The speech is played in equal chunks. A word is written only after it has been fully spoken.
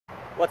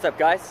What's up,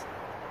 guys?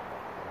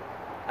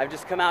 I've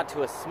just come out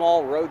to a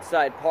small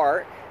roadside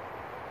park.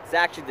 It's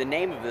actually the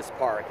name of this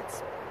park.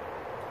 It's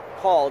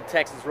called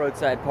Texas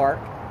Roadside Park.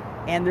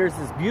 And there's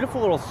this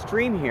beautiful little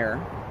stream here.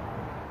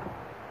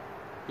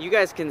 You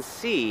guys can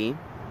see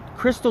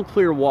crystal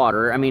clear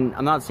water. I mean,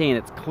 I'm not saying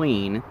it's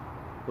clean.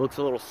 It looks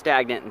a little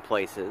stagnant in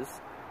places,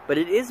 but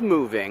it is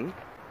moving.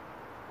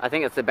 I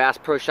think it's the Bass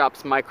Pro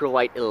Shops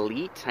Microlight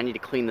Elite. I need to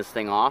clean this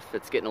thing off.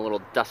 It's getting a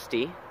little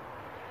dusty.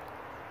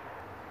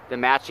 The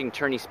matching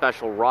tourney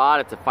special rod.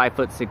 It's a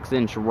 5'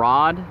 6"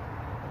 rod.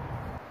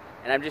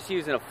 And I'm just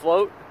using a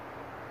float.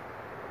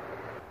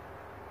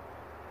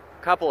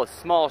 A couple of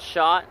small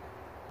shot,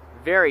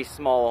 very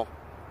small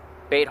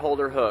bait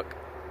holder hook.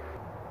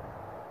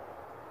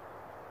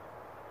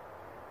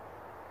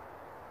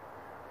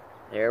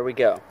 There we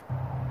go.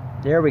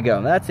 There we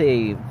go. That's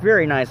a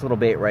very nice little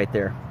bait right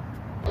there.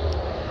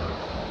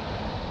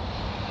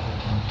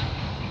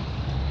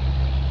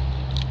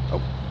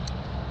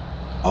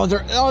 Oh,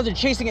 they're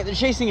chasing it. They're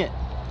chasing it.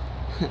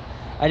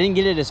 I didn't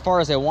get it as far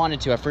as I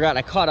wanted to. I forgot.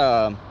 I caught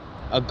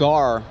a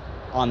gar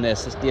on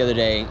this the other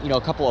day. You know,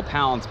 a couple of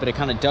pounds, but it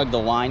kind of dug the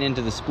line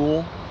into the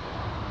spool,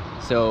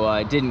 so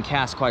it didn't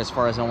cast quite as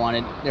far as I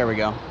wanted. There we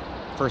go.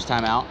 First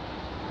time out.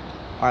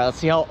 All right, let's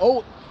see how.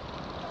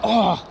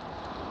 Oh!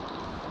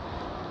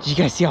 Did you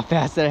guys see how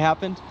fast that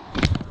happened?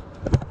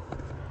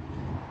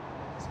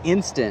 It's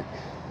instant.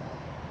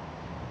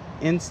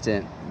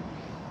 Instant.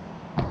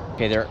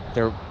 Okay,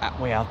 they're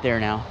way out there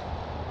now.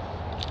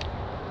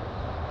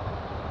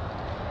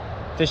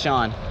 Fish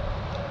on.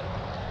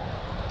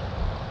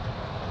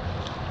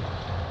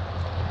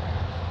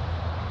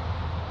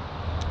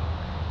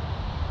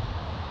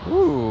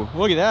 Ooh,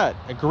 look at that.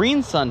 A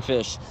green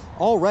sunfish.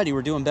 Already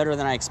we're doing better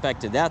than I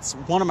expected. That's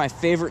one of my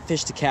favorite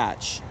fish to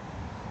catch.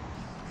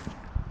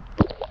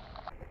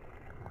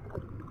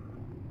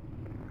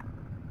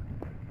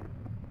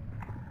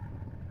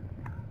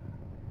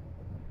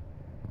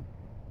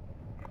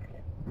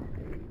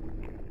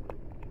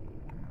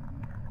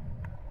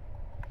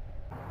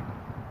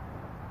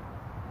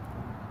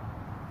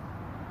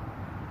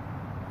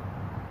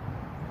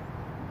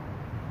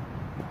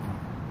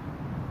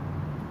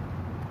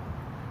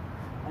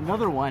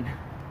 Another one.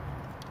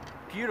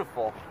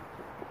 Beautiful.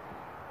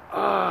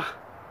 Ah,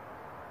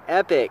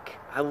 epic.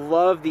 I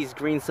love these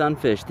green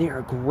sunfish. They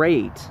are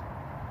great.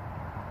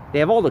 They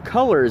have all the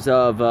colors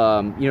of,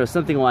 you know,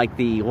 something like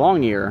the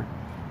long ear,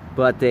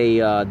 but they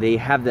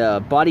have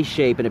the body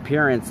shape and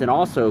appearance and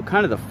also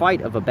kind of the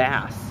fight of a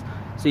bass.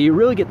 So you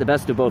really get the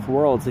best of both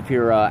worlds if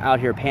you're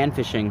out here pan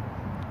fishing.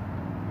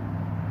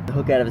 The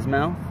hook out of his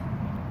mouth.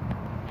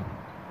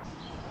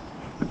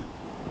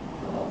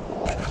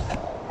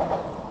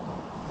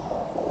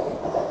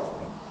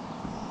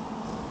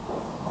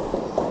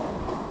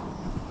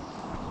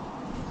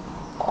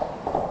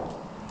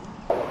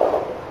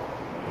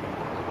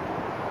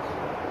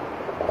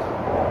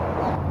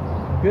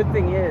 Good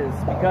thing is,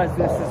 because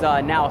this is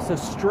now so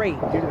straight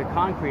due to the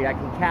concrete, I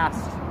can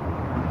cast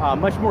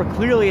much more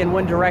clearly in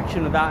one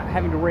direction without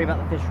having to worry about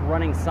the fish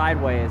running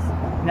sideways.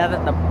 Now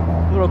that the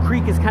little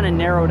creek is kind of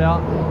narrowed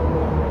up,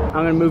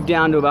 I'm going to move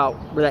down to about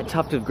where that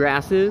tuft of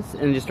grass is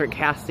and just start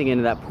casting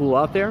into that pool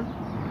out there.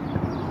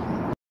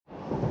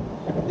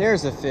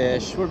 There's a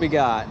fish. What do we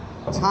got?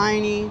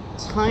 Tiny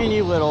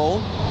little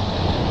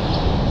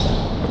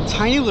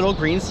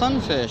green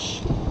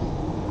sunfish.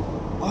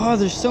 Oh,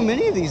 there's so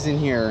many of these in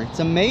here. It's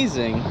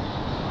amazing. I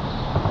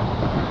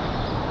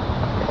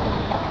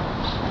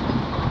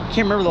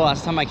can't remember the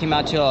last time I came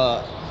out to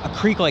a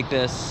creek like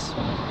this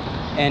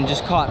and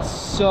just caught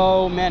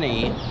so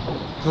many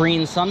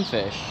green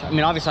sunfish. I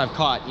mean, obviously I've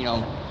caught, you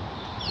know,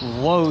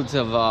 loads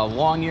of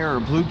long ear or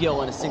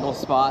bluegill in a single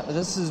spot, but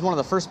this is one of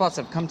the first spots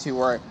I've come to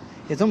where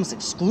it's almost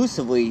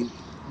exclusively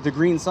the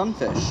green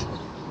sunfish.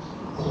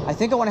 I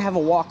think I want to have a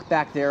walk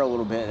back there a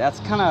little bit. It's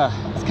kind of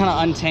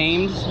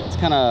untamed. It's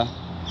kind of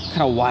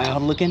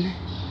wild looking.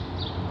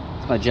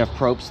 It's my Jeff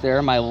Probst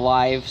there, my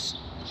live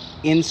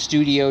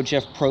in-studio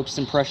Jeff Probst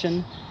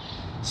impression.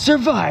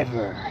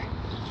 Survivor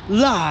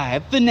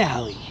live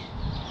finale.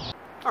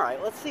 All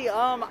right, let's see.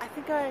 I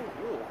think I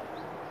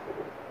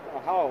don't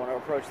know how I want to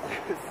approach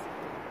this.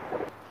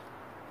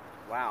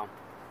 Wow,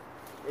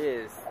 it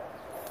is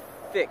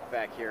thick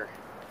back here.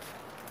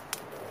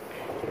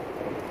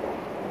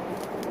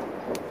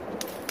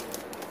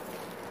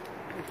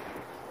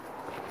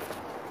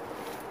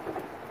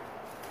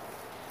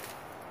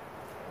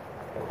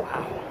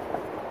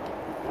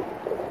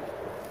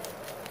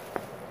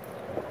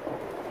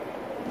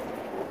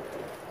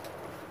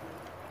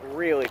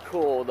 Really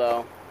cool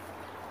though.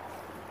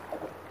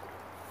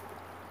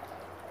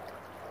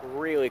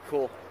 Really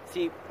cool.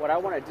 See, what I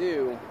want to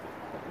do,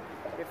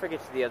 if I get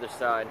to the other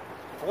side,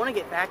 I want to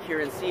get back here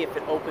and see if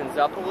it opens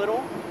up a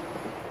little.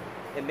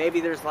 And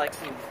maybe there's like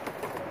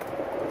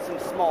some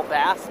small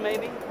bass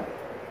maybe.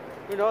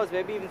 Who knows,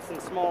 maybe even some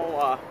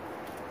small,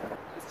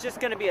 it's just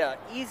going to be an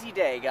easy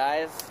day,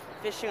 guys.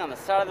 Fishing on the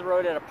side of the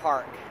road at a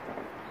park.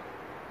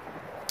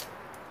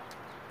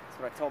 That's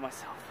what I told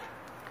myself.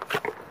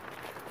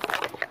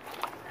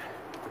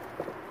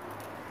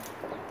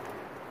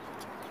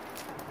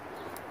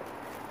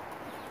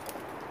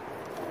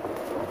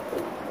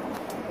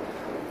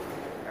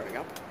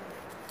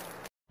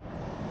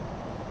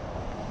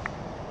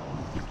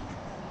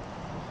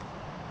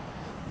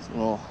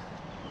 Little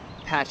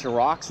patch of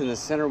rocks in the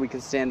center we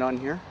can stand on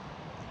here.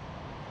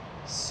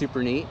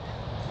 Super neat.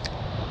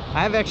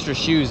 I have extra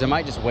shoes. I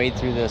might just wade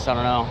through this. I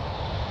don't know.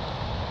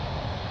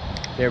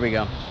 There we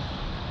go.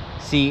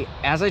 See,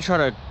 as I try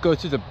to go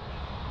through the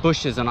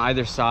bushes on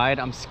either side,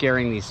 I'm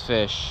scaring these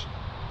fish.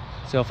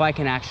 So if I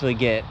can actually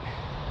get,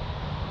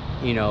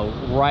 you know,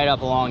 right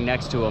up along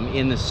next to them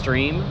in the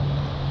stream,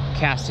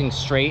 casting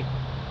straight,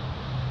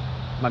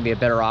 might be a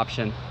better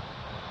option.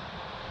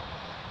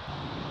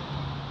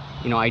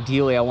 You know,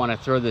 ideally I want to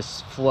throw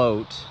this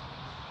float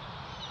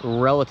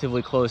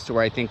relatively close to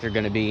where I think they're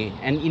going to be.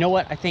 And you know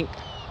what? I think,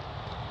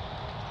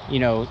 you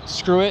know,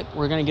 screw it.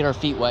 We're going to get our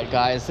feet wet,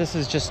 guys. This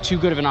is just too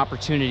good of an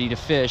opportunity to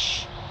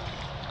fish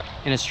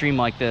in a stream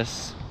like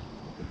this.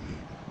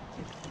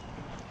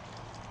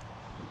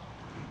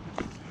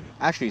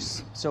 Actually,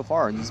 so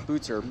far, these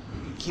boots are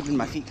keeping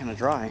my feet kind of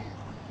dry.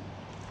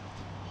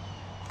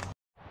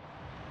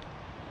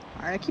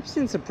 All right, I keep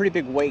seeing some pretty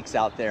big wakes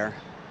out there.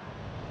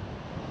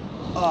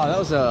 Oh, that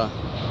was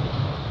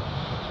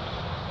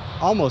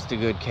almost a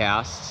good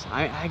cast.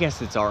 I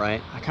guess it's all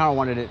right. I kind of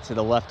wanted it to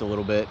the left a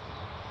little bit.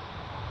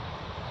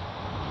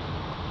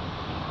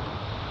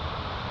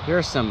 There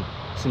are some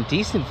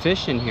decent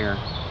fish in here.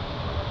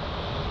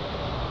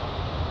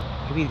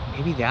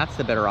 Maybe that's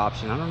the better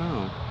option. I don't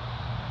know.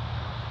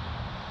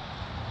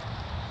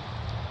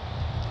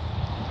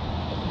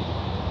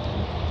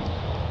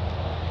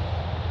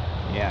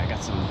 Yeah, I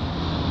got some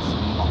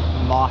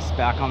moss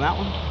back on that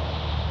one.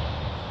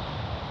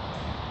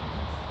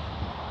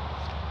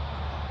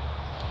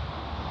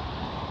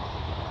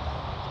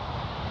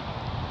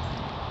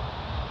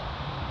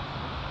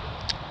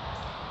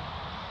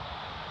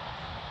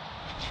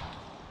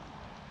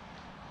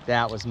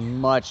 That was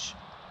much.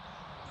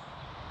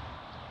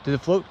 Did the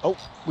float? Oh,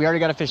 we already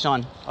got a fish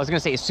on. I was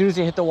gonna say, as soon as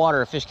it hit the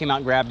water, a fish came out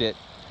and grabbed it.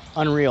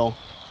 Unreal.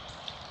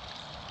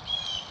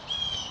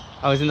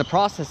 I was in the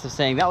process of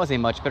saying that was a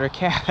much better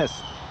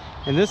cast,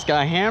 and this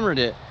guy hammered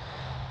it.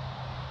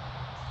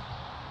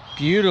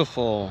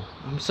 Beautiful.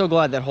 I'm so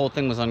glad that whole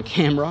thing was on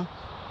camera.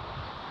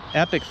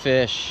 Epic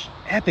fish,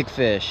 epic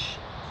fish.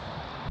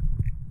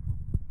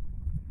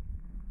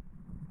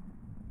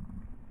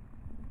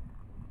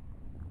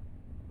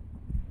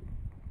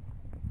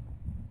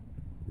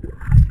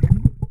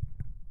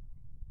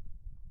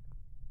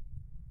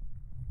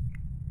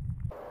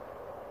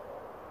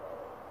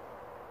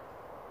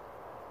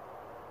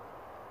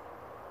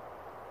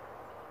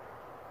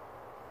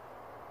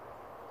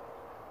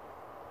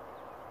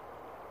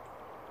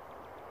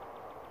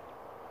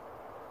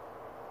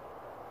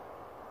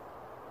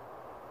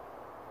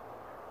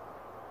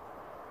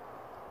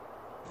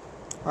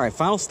 All right,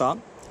 final stop.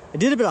 I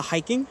did a bit of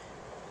hiking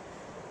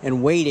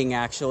and wading,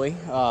 actually,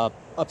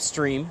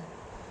 upstream.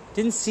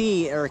 Didn't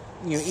see or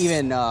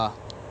even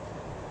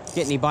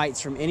get any bites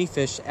from any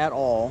fish at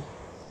all.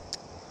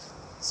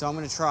 So I'm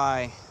gonna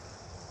try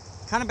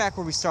kind of back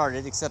where we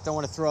started, except I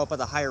want to throw up at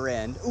the higher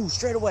end. Ooh,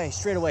 straight away,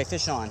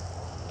 fish on.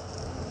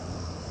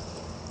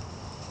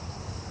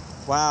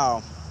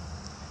 Wow,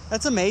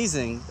 that's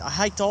amazing. I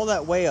hiked all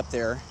that way up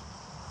there.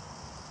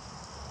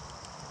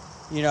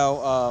 You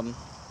know,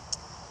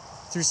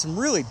 through some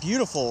really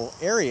beautiful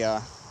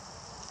area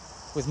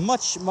with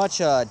much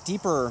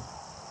deeper,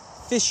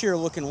 fishier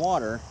looking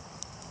water.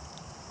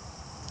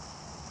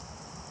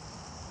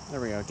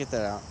 There we go, get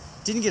that out.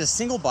 Didn't get a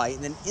single bite,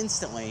 and then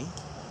instantly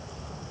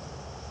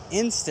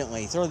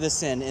throw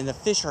this in, and the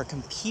fish are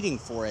competing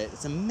for it.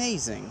 It's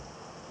amazing.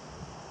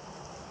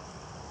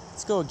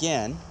 Let's go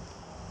again.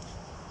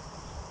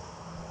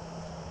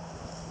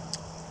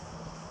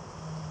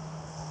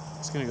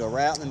 Just gonna go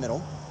right out in the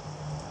middle.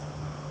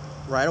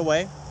 Right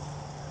away.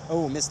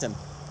 Oh, missed him.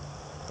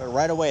 But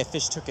right away, a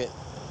fish took it.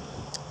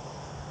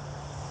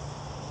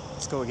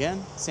 Let's go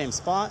again. Same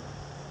spot.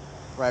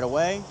 Right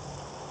away.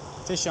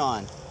 Fish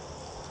on.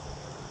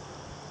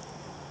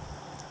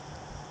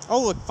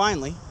 Oh, look,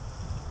 finally.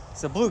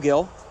 It's a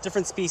bluegill.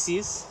 Different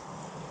species.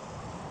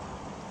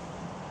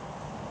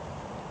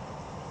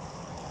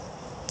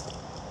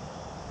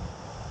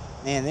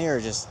 Man, they are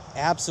just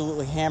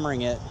absolutely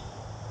hammering it.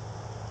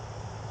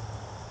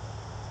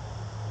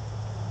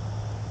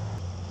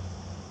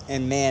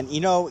 And man,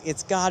 you know,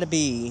 it's gotta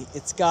be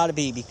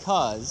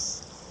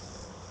because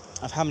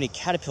of how many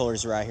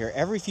caterpillars are out here.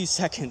 Every few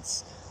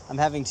seconds, I'm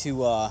having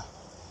to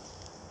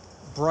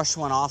brush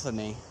one off of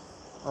me,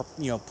 or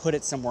put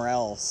it somewhere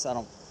else. I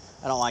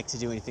don't like to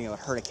do anything that would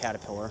hurt a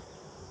caterpillar.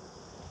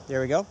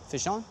 There we go,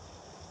 fish on.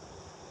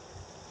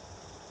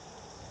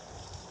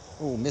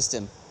 Ooh, missed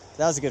him.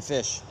 That was a good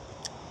fish.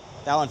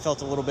 That one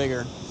felt a little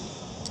bigger.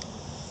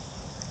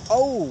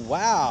 Oh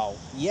wow,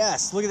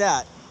 yes, look at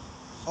that.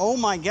 Oh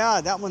my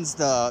God, that's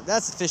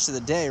the fish of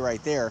the day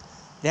right there.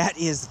 That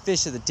is the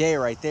fish of the day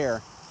right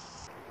there.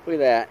 Look at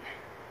that.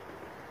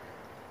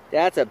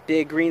 That's a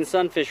big green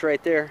sunfish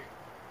right there.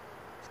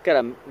 It's got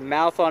a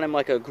mouth on him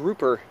like a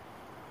grouper.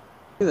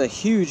 Look at the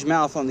huge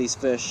mouth on these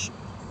fish.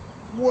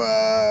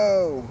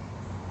 Whoa!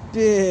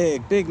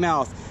 Big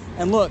mouth.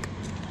 And look,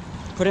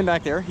 put him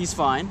back there, he's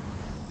fine.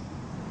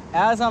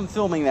 As I'm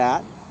filming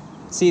that,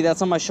 See,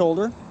 that's on my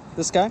shoulder.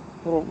 This guy,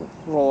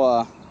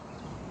 little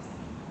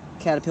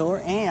caterpillar,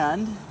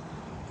 and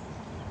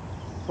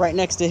right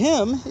next to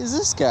him is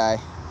this guy,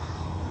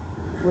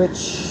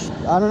 which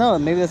I don't know.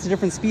 Maybe that's a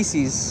different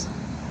species.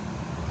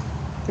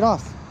 Get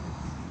off.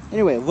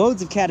 Anyway,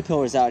 loads of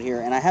caterpillars out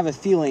here, and I have a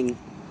feeling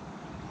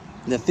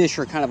the fish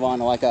are kind of on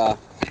like a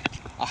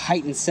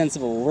heightened sense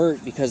of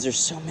alert because there's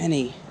so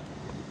many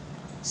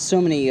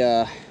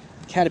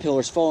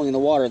caterpillars falling in the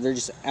water. They're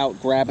just out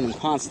grabbing them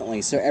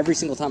constantly. So every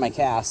single time I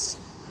cast,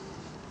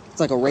 it's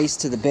like a race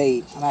to the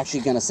bait. I'm actually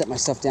gonna set my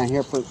stuff down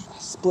here for a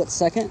split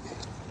second.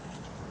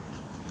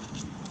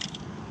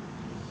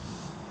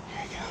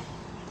 There you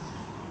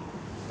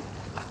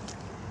go.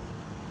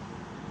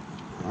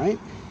 All right.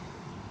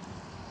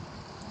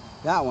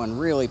 That one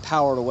really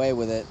powered away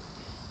with it.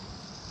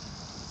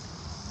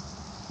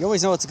 You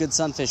always know it's a good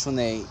sunfish when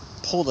they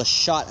pulled a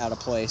shot out of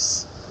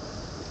place.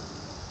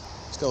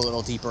 Let's go a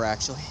little deeper,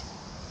 actually.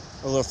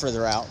 Or a little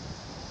further out.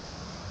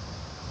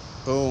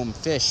 Boom,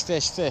 fish,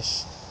 fish,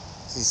 fish.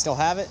 Does he still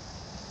have it?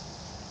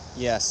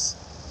 Yes.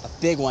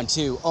 A big one,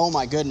 too. Oh,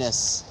 my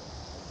goodness.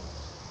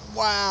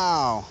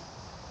 Wow.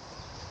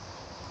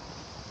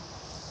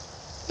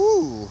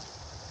 Woo.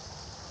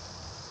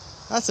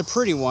 That's a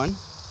pretty one.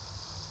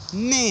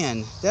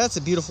 Man, that's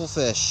a beautiful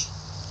fish.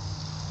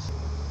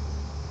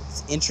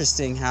 It's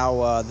interesting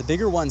how the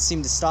bigger ones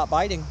seem to stop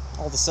biting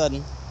all of a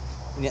sudden,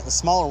 and yet the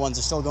smaller ones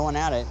are still going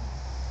at it.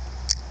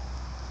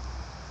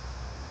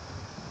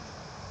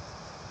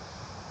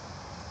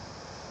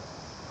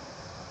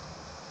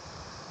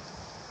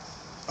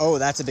 Oh,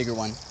 that's a bigger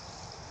one.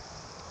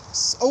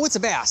 Oh, it's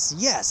a bass.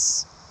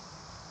 Yes.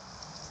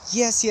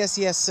 Yes, yes,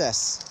 yes,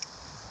 yes.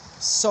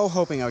 So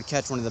hoping I would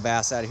catch one of the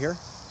bass out of here.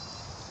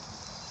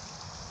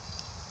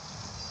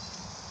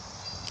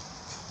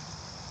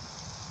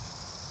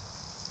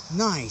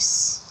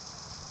 Nice.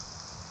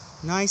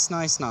 Nice,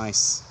 nice,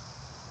 nice.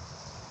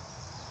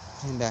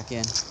 Put him back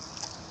in.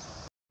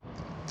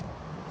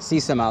 See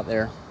some out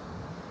there.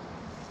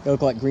 They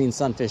look like green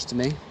sunfish to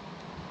me.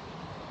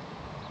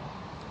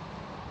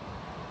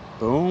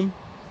 Boom.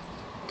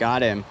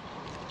 Got him.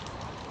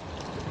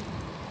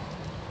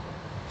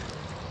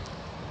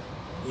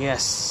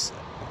 Yes.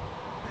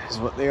 That is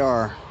what they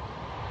are.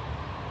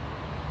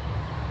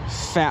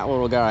 Fat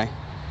little guy.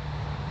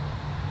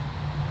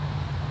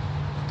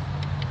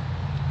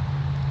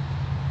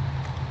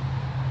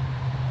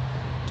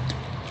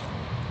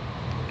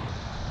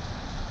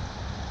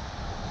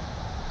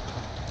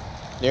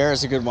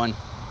 There's a good one.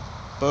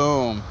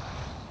 Boom.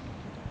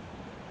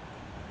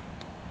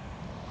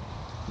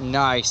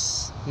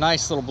 Nice.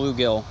 Nice little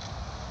bluegill.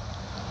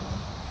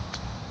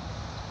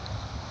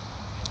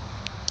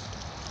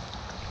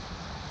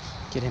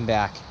 Get him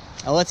back.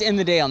 Now let's end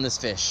the day on this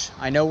fish.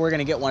 I know we're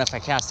gonna get one if I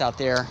cast out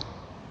there.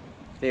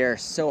 They are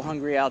so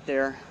hungry out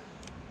there.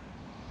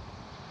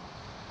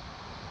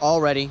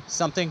 Already.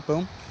 Something.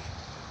 Boom.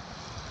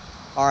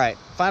 All right.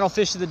 Final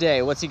fish of the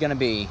day. What's he gonna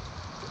be?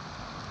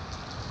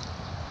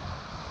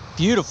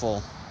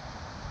 Beautiful,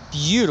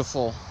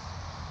 beautiful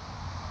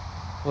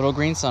little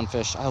green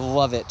sunfish. I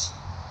love it.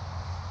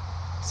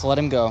 Let's let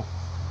him go.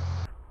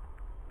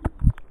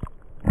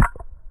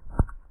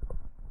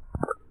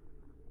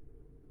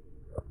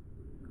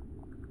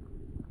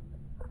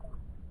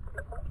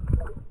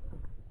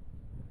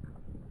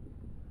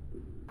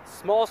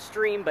 Small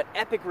stream, but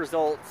epic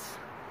results.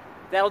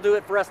 That'll do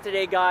it for us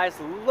today, guys.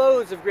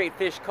 Loads of great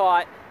fish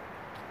caught.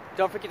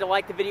 Don't forget to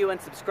like the video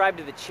and subscribe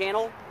to the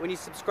channel. When you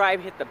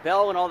subscribe, hit the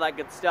bell and all that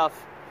good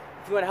stuff.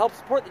 If you want to help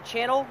support the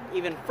channel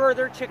even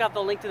further, check out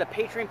the link to the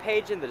Patreon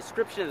page in the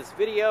description of this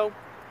video.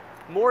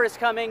 More is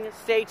coming.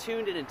 Stay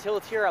tuned, and until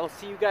it's here, I will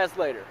see you guys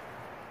later.